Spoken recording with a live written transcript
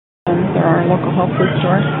They're our local health food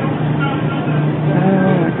store. I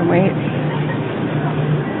can wait.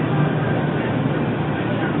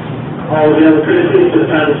 All the other courtesies to the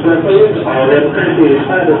side of the store, please. All the other courtesies to the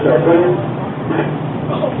side of the store, please.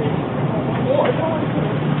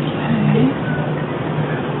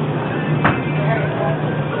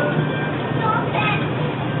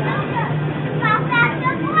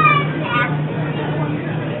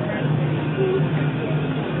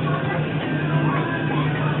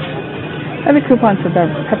 I have a coupon for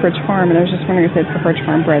the Pepperidge Farm, and I was just wondering if they had Pepperidge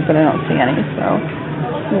Farm bread, but I don't see any, so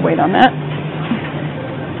we'll wait on that.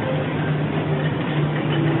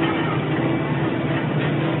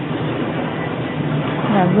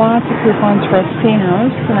 I have lots of coupons for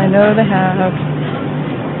Esteenos, and I know they have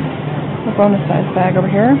a bonus size bag over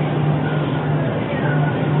here.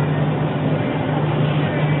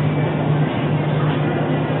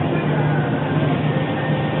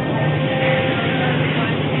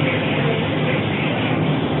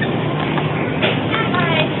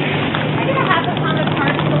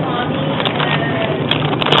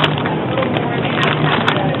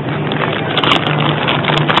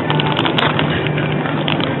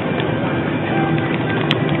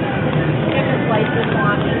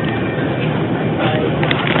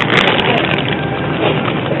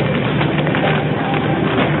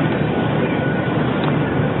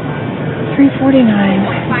 $3.49.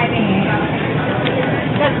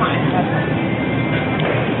 That's fine.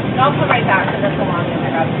 I'll come right back to the salon and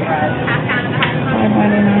pick up the bread.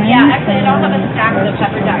 $5.99. Yeah, actually, I don't have a stack of the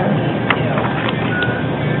pepper jack cheese, too.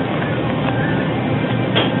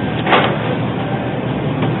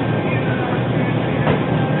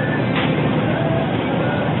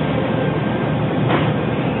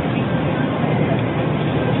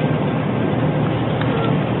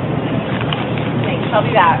 Thanks. I'll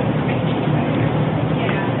be back.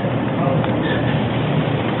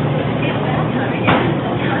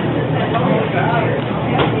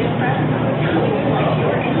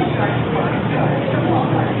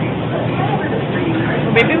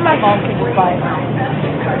 Maybe my mom can just buy it now.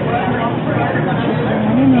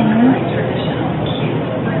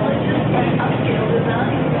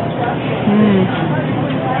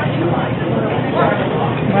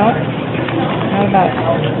 Well, how about a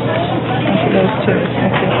bunch of those too?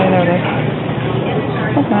 Let's see if I notice.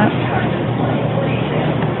 Hope not.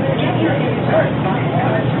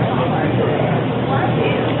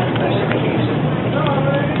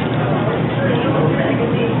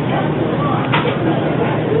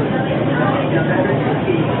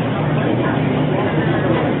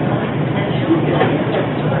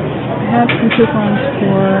 I have some coupons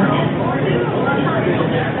for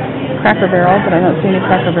Cracker Barrel, but I don't see any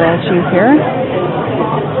Cracker Barrel cheese here.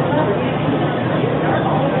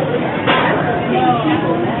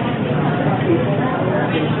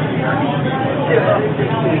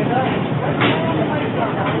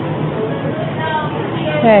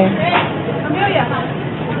 Okay. Amelia,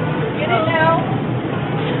 get it now.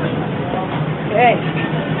 Okay.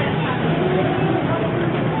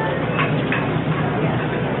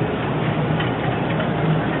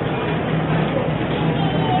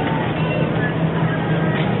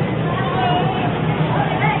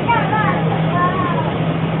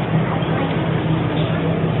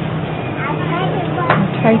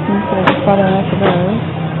 Tyson's, but I just bought enough of those.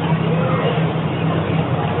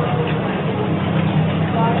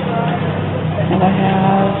 And I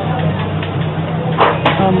have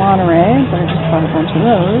Monterey, but I just bought a bunch of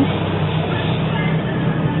those.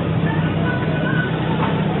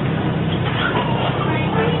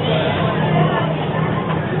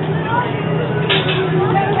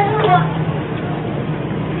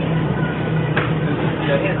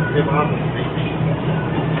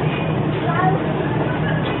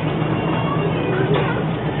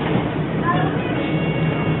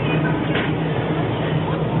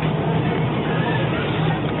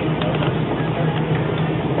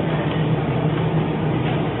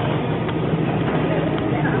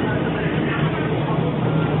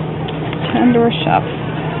 Tandoor Chef,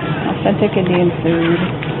 authentic Indian food.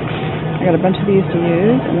 I got a bunch of these to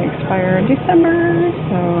use, and they expire in December,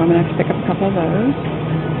 so I'm going to have to pick up a couple of those.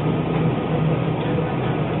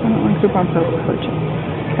 I don't want a coupon for purchase.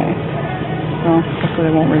 Okay. Well, hopefully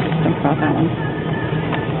they won't think about that one.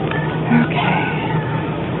 Okay.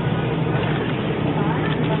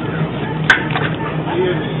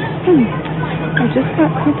 I just got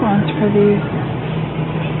coupons for these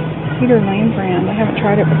Cedar Lane brand. I haven't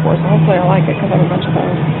tried it before, so hopefully I like it because I have a bunch of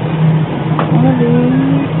those. One of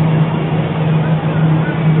these.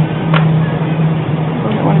 I'll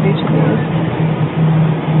get one of each of these.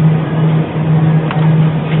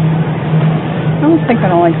 I almost think I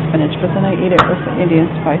don't like spinach, but then I eat it with the Indian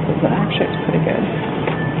spices, and actually it's pretty good.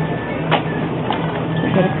 So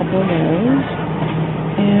get a couple of those.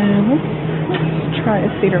 And let's try a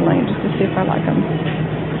Cedar Lane just to see if I like them.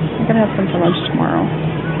 I'm going to have some for lunch tomorrow.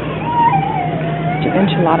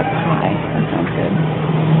 Enchilada pie. That sounds good.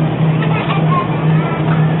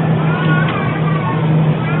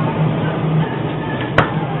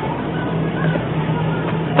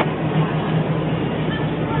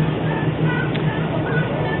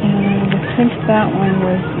 And I think that one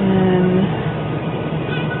was in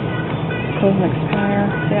Close and Expire.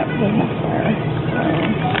 Yep, Close and Expire. So,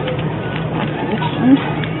 back to this one.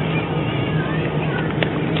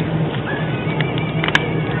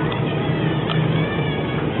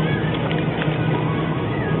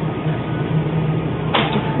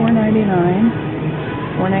 $4.99,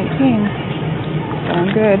 $4.19. Sound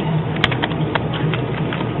good.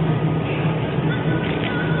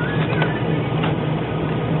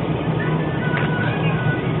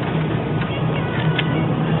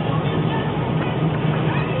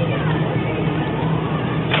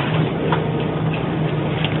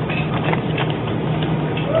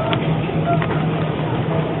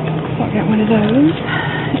 So I'll get one of those.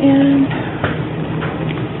 And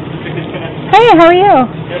hey, how are you?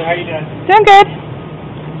 Good, how you doing? Doing good.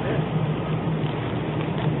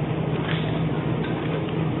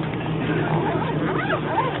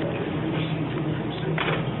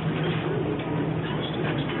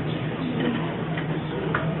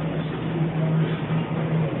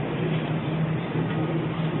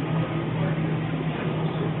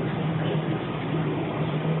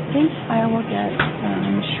 I think I will get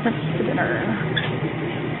some shrimp for dinner.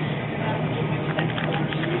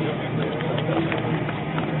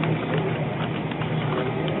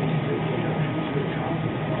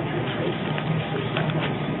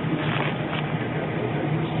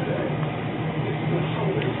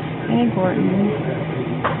 Gordon.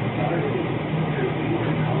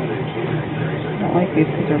 I don't like these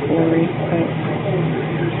because they're blurry, but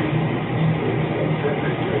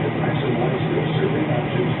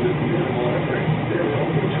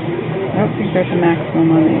I don't think there's a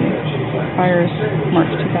maximum on these. Expires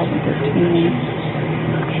March 2013.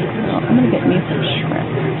 So I'm going to get me some shrimp.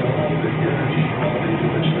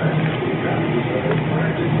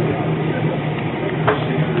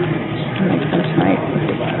 I'll make some tonight.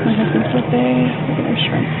 My husband's birthday. Look at our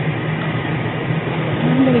shrimp.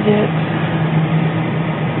 I'm going to get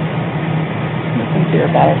some beer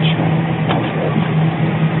battered shrimp. Sounds good.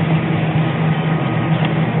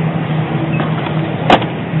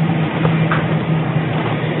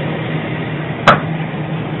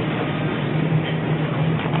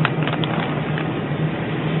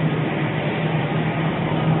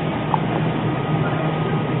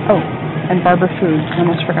 Oh, and Barber Foods. I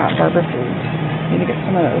almost forgot Barber Foods. Need to get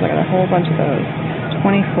some of those. I got a whole bunch of those.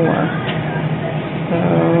 24. So,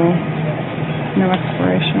 no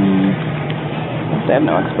expiration. They have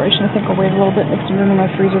no expiration. I think I'll wait a little bit, mix them in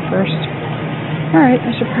my freezer first. Alright,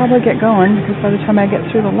 I should probably get going, because by the time I get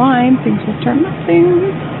through the line, things will start mixing.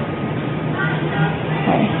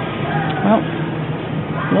 Okay. Well,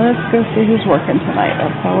 let's go see who's working tonight.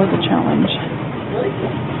 That's always a challenge.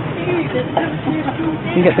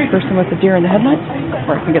 You get the person with the deer in the headlights,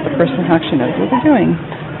 or I can get the person who actually knows what they're doing.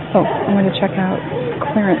 So, I'm going to check out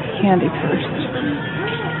clearance candy first.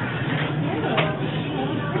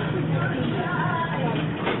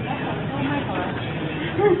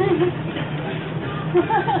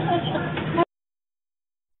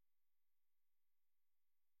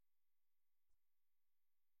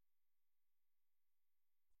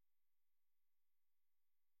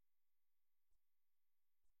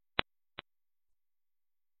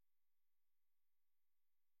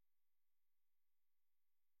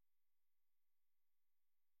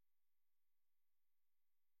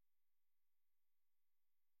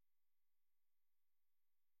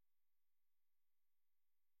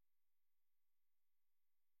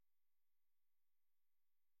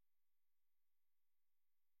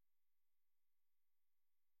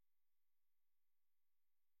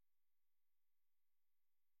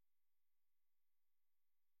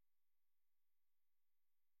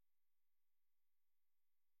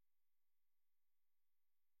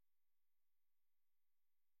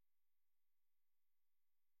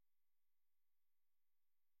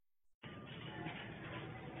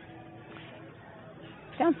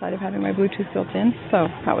 Downside of having my Bluetooth built in. So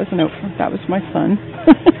that was a note. That was my son,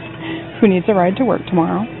 who needs a ride to work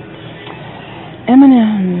tomorrow.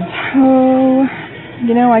 M&Ms. Oh,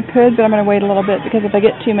 you know, I could, but I'm going to wait a little bit because if I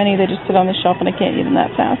get too many, they just sit on the shelf and I can't eat them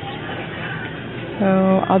that fast.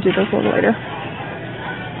 So I'll do those a little later.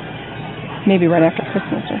 maybe right after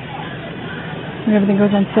Christmas or when everything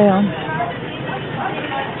goes on sale.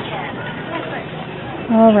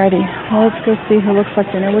 Alrighty, well, let's go see who looks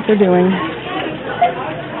like they know what they're doing.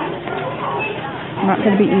 Not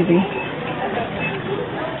going to be easy.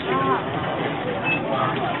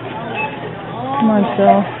 Come on,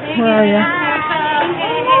 Phil. Where are you?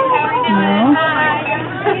 No?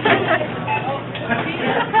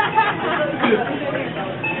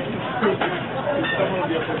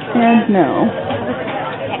 And no.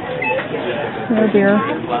 Oh dear.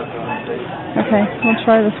 Okay, we'll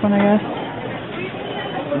try this one, I guess.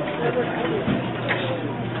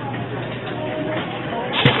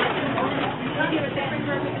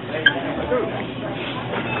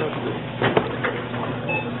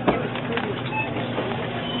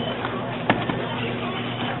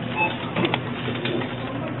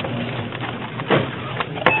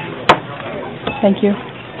 Thank you.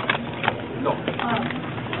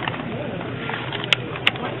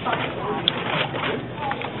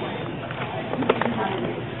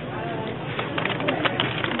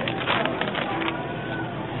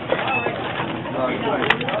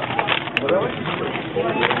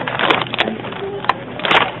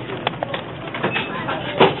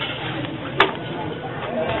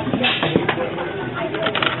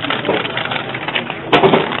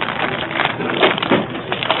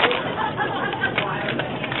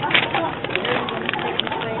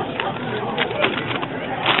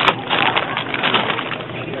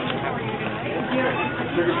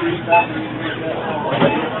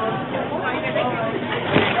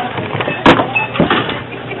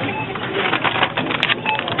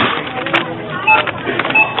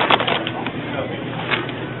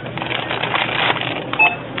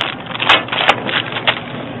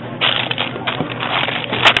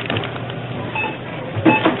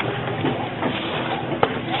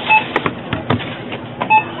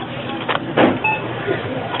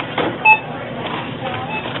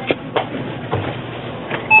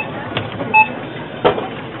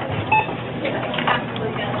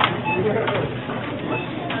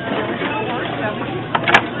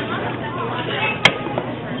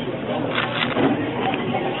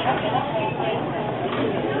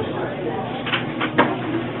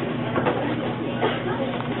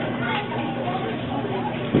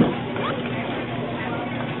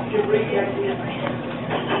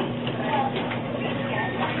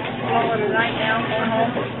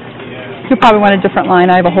 You'll probably want a different line.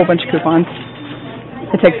 I have a whole bunch of coupons.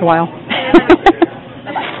 It takes a while.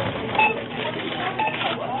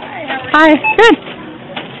 Hi. Good.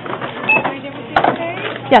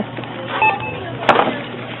 Yes.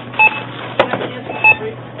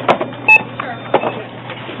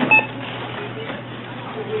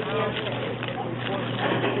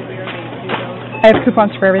 I have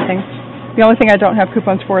coupons for everything. The only thing I don't have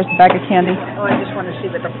coupons for is a bag of candy. Oh, I just want to see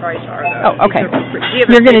what the price are, though. Oh, okay.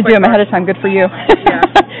 You're going to do them ahead of time. Good for you.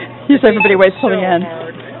 Yeah. Usually everybody waits till the end. Okay.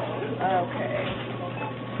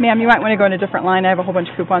 Ma'am, you might want to go in a different line. I have a whole bunch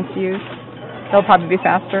of coupons to use. They'll probably be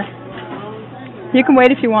faster. You can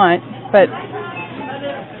wait if you want, but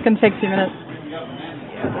it's going to take a few minutes. Yeah,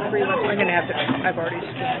 we're going to have to, I've already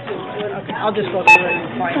scanned. Okay, I'll just go through it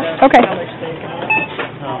and find out Okay. how much they can.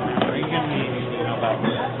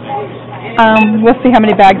 We'll see how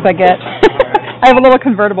many bags I get. I have a little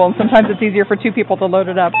convertible, and sometimes it's easier for two people to load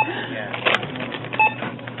it up.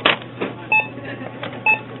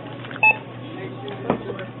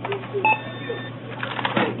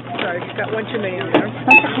 Sorry, you've got one too many on there.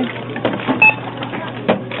 That's okay.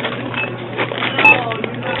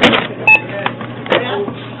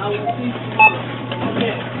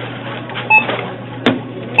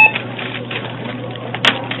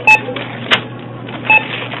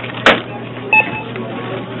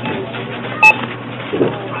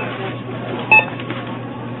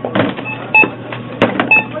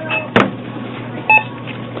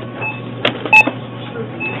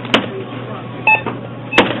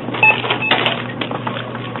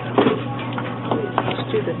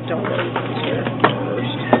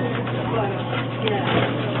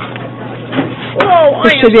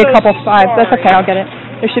 There should be a couple of fives. That's okay, I'll get it.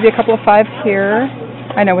 There should be a couple of fives here.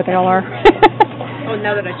 I know what they all are. Oh,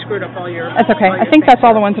 now that I screwed up all your... That's okay. I think that's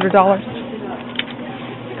all the ones that are dollars.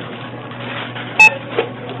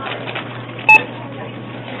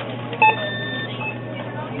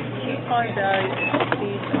 Find out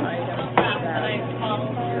these items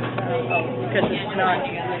because it's not...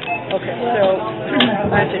 Okay, so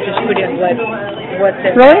I have to just put in what the...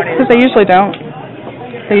 Really? Because they usually don't.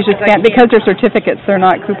 They usually can't, because they're certificates, they're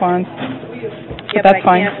not coupons. But that's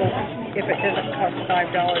fine. If it doesn't cost $5,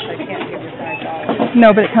 I can't give you $5.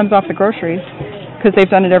 No, but it comes off the groceries. because they've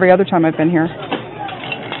done it every other time I've been here.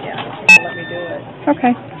 Yeah, let me do it.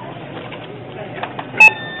 Okay.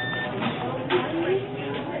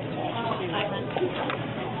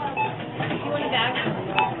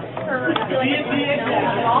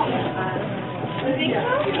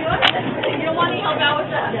 You don't want any help out with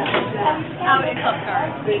that? Out in club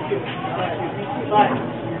card. Thank you.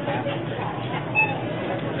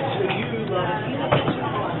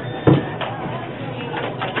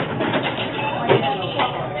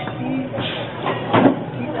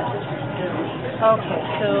 Okay,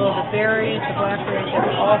 so the berries, the blackberries, they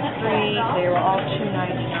were all free. They were all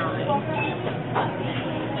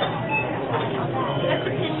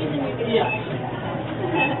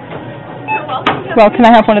 $2.99. Well, can I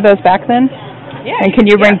have one of those back then? Yeah. And can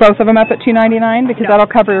you bring yeah. both of them up at $2.99? Because No. that'll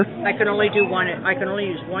cover. I can only do one. I can only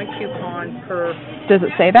use one coupon per. Does it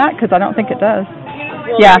say that? Because I don't think it does.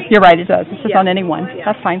 Well, Yeah, you're right. It does. It's just Yeah. on any one. Yeah.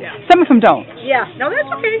 That's fine. Yeah. Some of them don't. Yeah. No, that's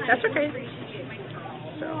okay. That's okay.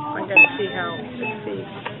 So I'm gonna see how. Let's see.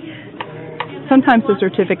 Sometimes the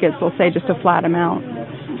certificates will say just a flat amount,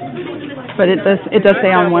 but it does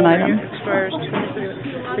say on one item. Expires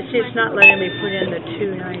 2030. But see, it's not letting me put in the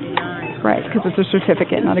 $2.99. Right, because it's a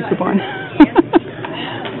certificate, not a coupon. You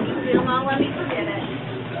don't want to let me forget it.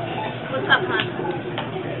 What's up, hon?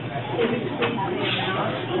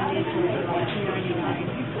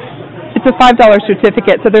 It's a $5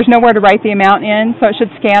 certificate, so there's nowhere to write the amount in, so it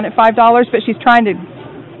should scan at $5, but she's trying to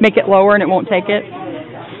make it lower and it won't take it.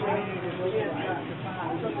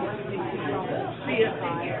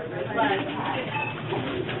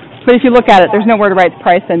 But if you look at it, there's nowhere to write the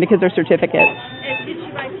price in because they're certificates. And did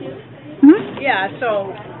she write you? Mm-hmm. Yeah.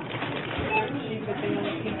 So.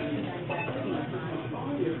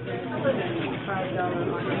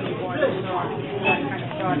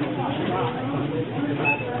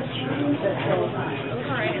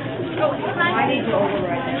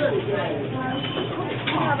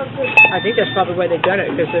 I think that's probably why they've done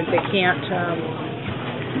it, because they can't,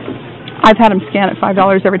 I've had them scan at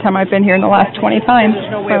 $5 every time I've been here in the last 20 times.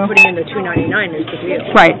 there's no way of putting in the $2.99 is the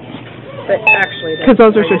deal. Right, But actually. because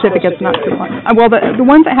those are certificates, not coupons. Well, the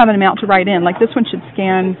ones that have an amount to write in, like this one should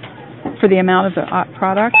scan for the amount of the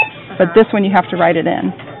product, but this one you have to write it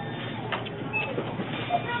in.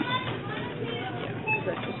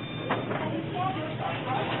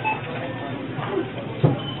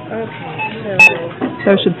 Okay, so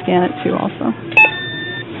Those should scan it too also.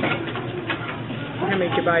 how many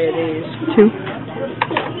did you buy of these? 2.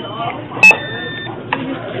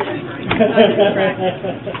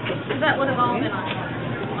 That would have all been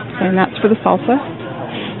on. And that's for the salsa.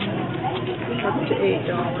 Up to $8.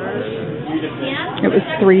 Yeah? It was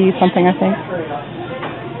 3 something, I think.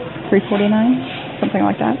 $3.49, something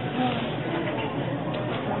like that.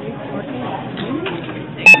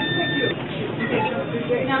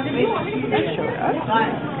 Now, did you want me to put that in?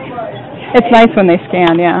 It's nice when they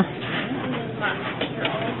scan, yeah.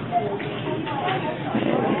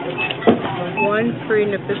 One free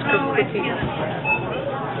Nabisco cookie.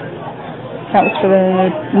 That was for the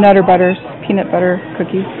Nutter Butters, peanut butter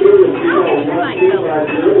cookies.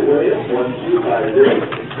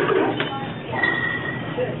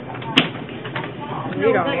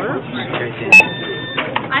 $2.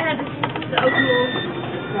 I had the O'Toole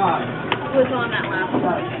was on that last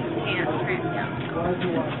one.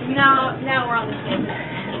 And now we're on the same.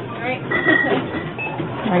 Right?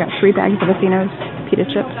 I got 3 bags of Athena's pita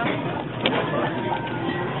chips.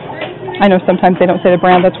 I know sometimes they don't say the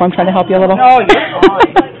brand, that's why I'm trying to help you a little. Oh, you're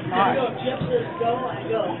fine.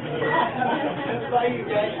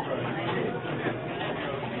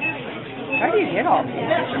 How do you get all these?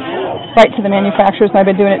 Right to the manufacturers, and I've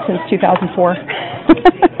been doing it since 2004.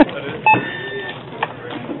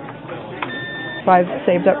 So I've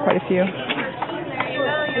saved up quite a few.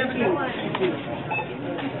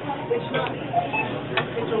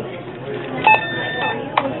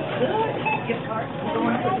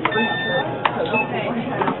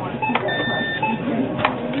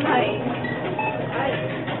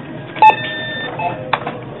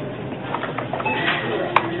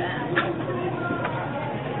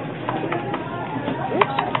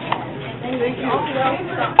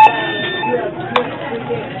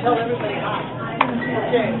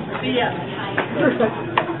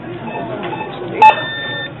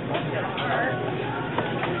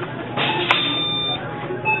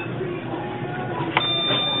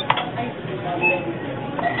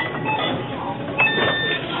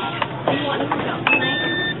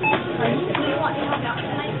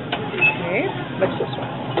 Okay, what's this one?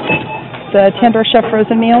 The Tender Chef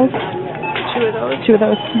frozen meals, 2 of those? 2 of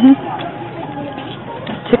those.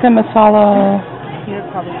 Tikka masala You're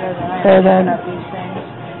probably better than I am. They're looking the- up these things.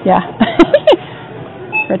 Yeah.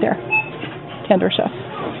 Right there. Tender chef.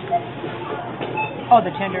 Oh,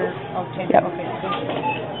 the tender. Oh, tender. Yep. Okay.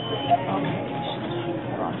 Okay.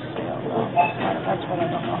 They're on sale. Though. That's what I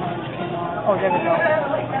don't know how much came on. Oh, there we go.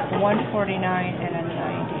 $149 and a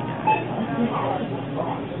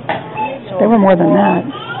 $99. So They were more than that.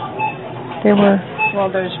 They were. Well,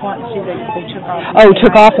 there's one. See, they took off. Oh,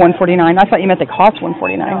 took off $149. I thought you meant they cost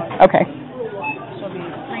 $149. Okay. So it'll be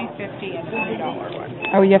 $3.50 and a $1 one.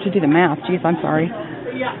 Oh, you have to do the math. Jeez, I'm sorry.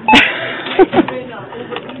 Yeah.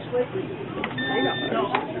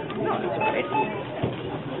 No, that's all right.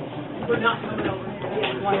 As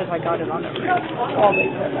long as I got it on the right. All they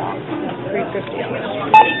put out. $3.50 on this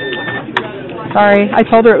one. Sorry. I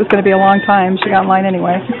told her it was going to be a long time. She got in line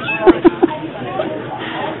anyway.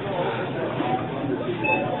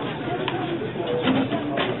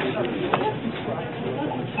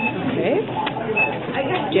 Okay.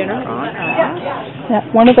 Dinner on Yeah,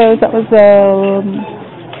 one of those, that was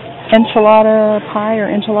enchilada pie or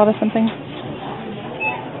enchilada something.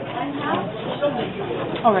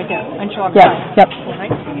 Oh, right there. Enchilada Yep, pie. yep.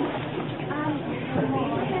 Right.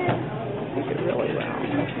 You did really well.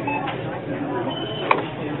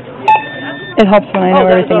 It helps when I know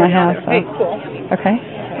that's everything I already on have. there. Hey, So. cool. Okay.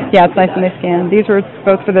 Yeah, it's nice when they scan. These were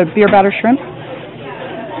both for the beer batter shrimp.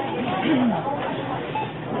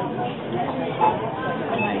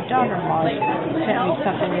 My daughter-in-law sent me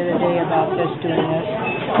something the other day about doing this.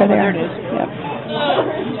 Oh, there. There it is. Yep.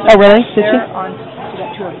 Oh, really? Did They're she? on, she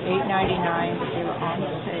got two of $8.99. They were on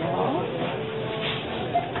sale.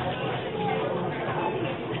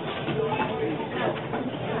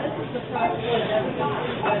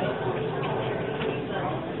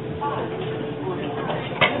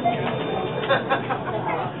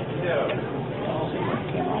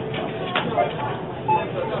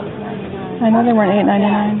 I know they weren't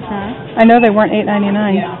 $8.99. Huh? I know they weren't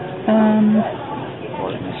 $8.99.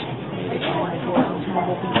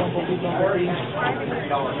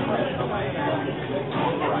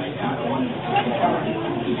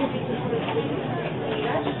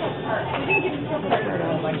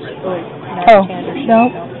 Oh, no.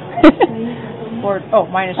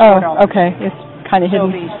 Minus $4. Oh, okay. It's kind of So it'll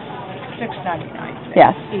hidden. be $6.99.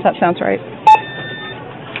 Yes, that sounds right.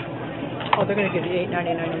 Oh, they're gonna give you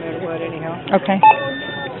 $8.99 no matter what, anyhow. Okay.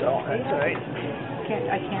 So that's all right.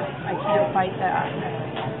 I can't fight that.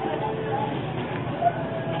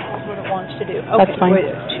 That's what it wants to do. Okay, That's fine. wait,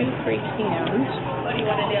 2 free cans. What do you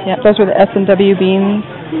want to do? Yeah, those were the S&W beans,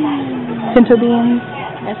 pinto beans,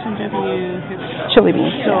 S&W. chili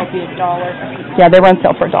beans. So it'll be $1 a piece. Yeah, they were on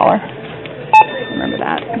sale for $1. Remember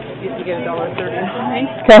that. You get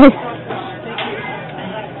 $1.39. Okay.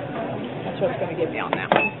 That's what it's gonna give me on that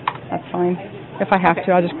one. That's fine. If I have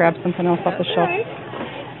to, I'll just grab something else off the shelf.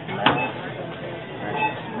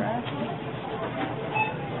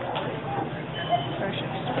 Fresh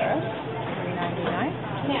Express,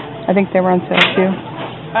 $3.99. I think they were on sale too.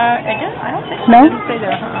 I don't think so. No? It didn't say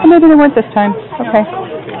there. Oh, maybe they weren't this time. Okay.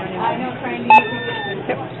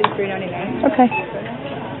 Yep, see, $3.99. Okay.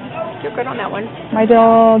 You're good on that one. My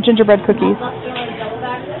little gingerbread cookies.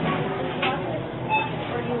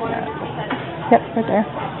 Yep, right there.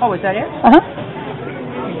 Oh, is that it? Uh-huh.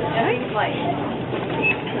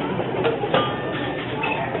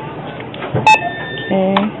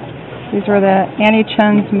 Okay. These were the Annie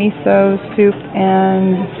Chen's miso soup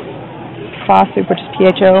and pho soup, which is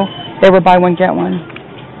PHO. They were buy one, get one.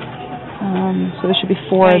 So there should be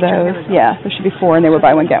 4 of those. Yeah, there should be 4, and they were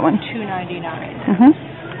buy one, get one. $2.99. Mm-hmm.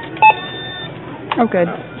 Oh, good.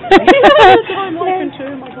 That's what I'm liking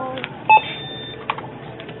too, my God.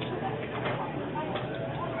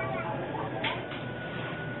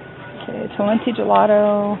 Okay, Talenti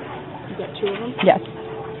Gelato. You got 2 of them? Yes.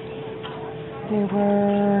 They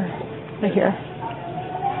were right here.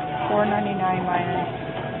 $4.99 minus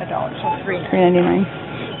 $1, so $3.99. $3.99.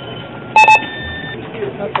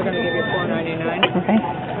 Oh, they're going to give you $4.99. Okay.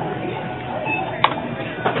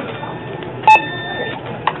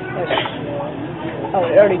 Oh,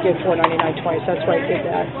 it already did $4.99 twice. That's why it did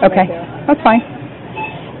that. Okay. Right there. That's fine.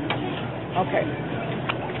 Okay.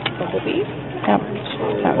 Bumblebee. Yep.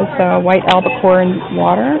 That was white albacore and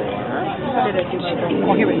water. What did I do?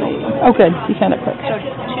 Oh, here we go. Oh, good. You found it quick. So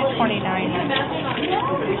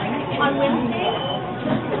 $2.29. On Wednesday?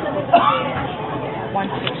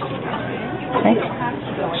 $1.69. Okay.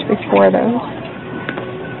 Should be 4 of those.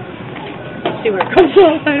 See where it comes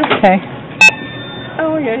from. Okay.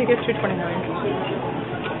 Oh yeah, you get $2.29.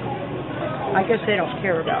 I guess they don't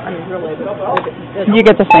care about. I mean, really. You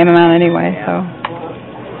get the same amount anyway, so.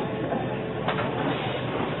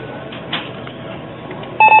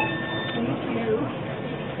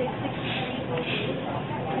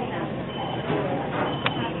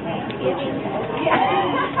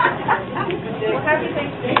 What kind of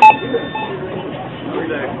things?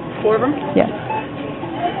 4 of them? Yes.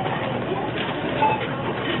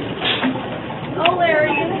 Oh,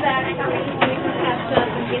 Larry, is that?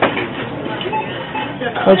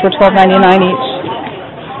 Those were $12.99 each.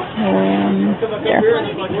 There.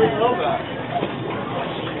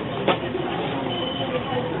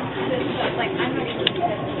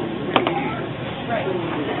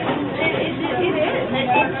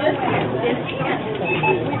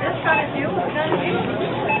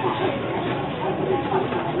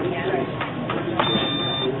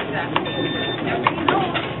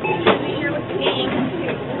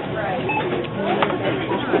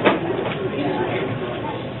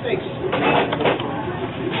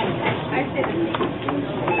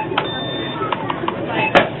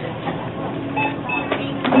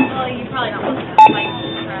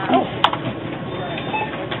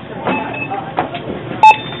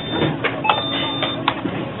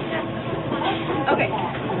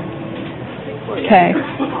 Okay.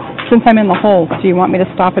 Since I'm in the hole, do you want me to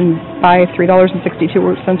stop and buy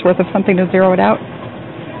 $3.62 worth of something to zero it out?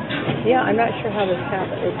 Yeah, I'm not sure how this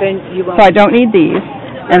happened. Then you So I don't need these,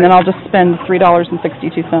 and then I'll just spend $3.62. Okay.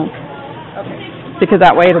 Because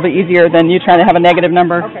that way it'll be easier than you trying to have a negative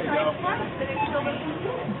number. Okay.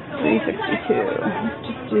 362. Let's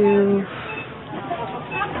just do.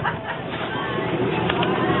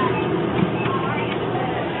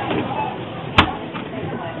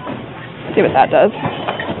 See what that does.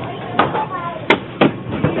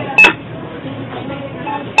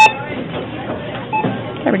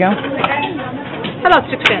 There we go. How about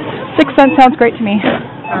 6 cents? 6 cents sounds great to me.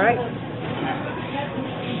 All right.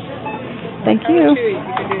 Thank you. You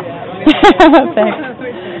can do that. Thanks.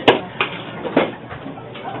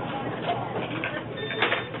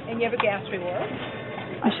 And you have a gas reward.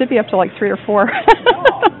 I should be up to like 3 or 4.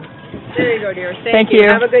 There you go, dear. Thank you.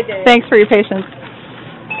 Have a good day. Thanks for your patience.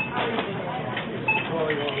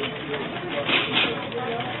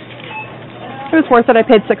 It was worth it. I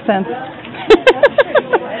paid 6 cents.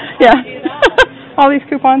 Yeah. All these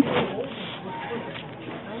coupons. Oh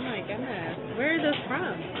my goodness. Where are those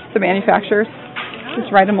from? The manufacturers.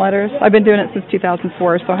 Just write them letters. I've been doing it since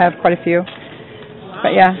 2004, so I have quite a few.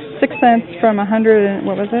 But yeah, 6 cents from 100 and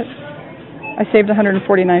what was it? I saved $149.56.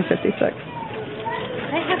 I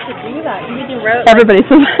have to do that. You wrote. Everybody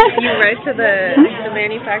says. You write to the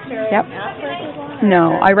manufacturer. Yep. And ask for a coupon?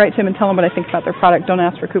 No, I write to them and tell them what I think about their product. Don't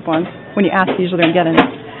ask for coupons. When you ask, you usually don't get any.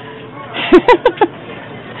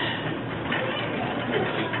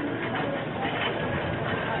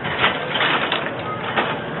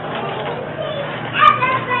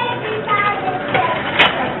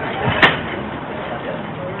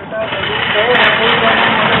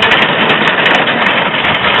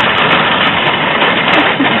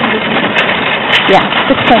 Yeah,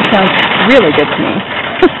 6 cents sounds really good to me.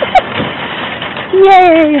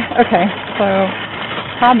 Yay! Okay, so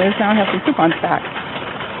problem is now I have some coupons back.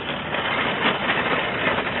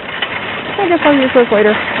 I guess I'll use those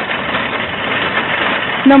later.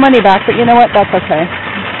 No money back, but you know what? That's okay.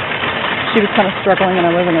 She was kind of struggling and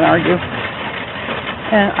I wasn't going to argue.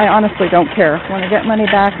 And I honestly don't care. When I get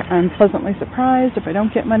money back, I'm pleasantly surprised. If I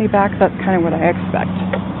don't get money back, that's kind of what I expect.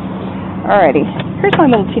 Alrighty, here's my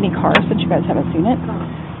little teeny car since you guys haven't seen it.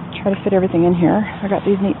 Try to fit everything in here. I got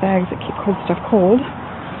these neat bags that keep cold stuff cold.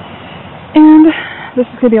 And this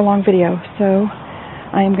is going to be a long video, so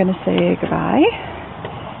I am going to say goodbye,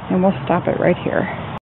 and we'll stop it right here.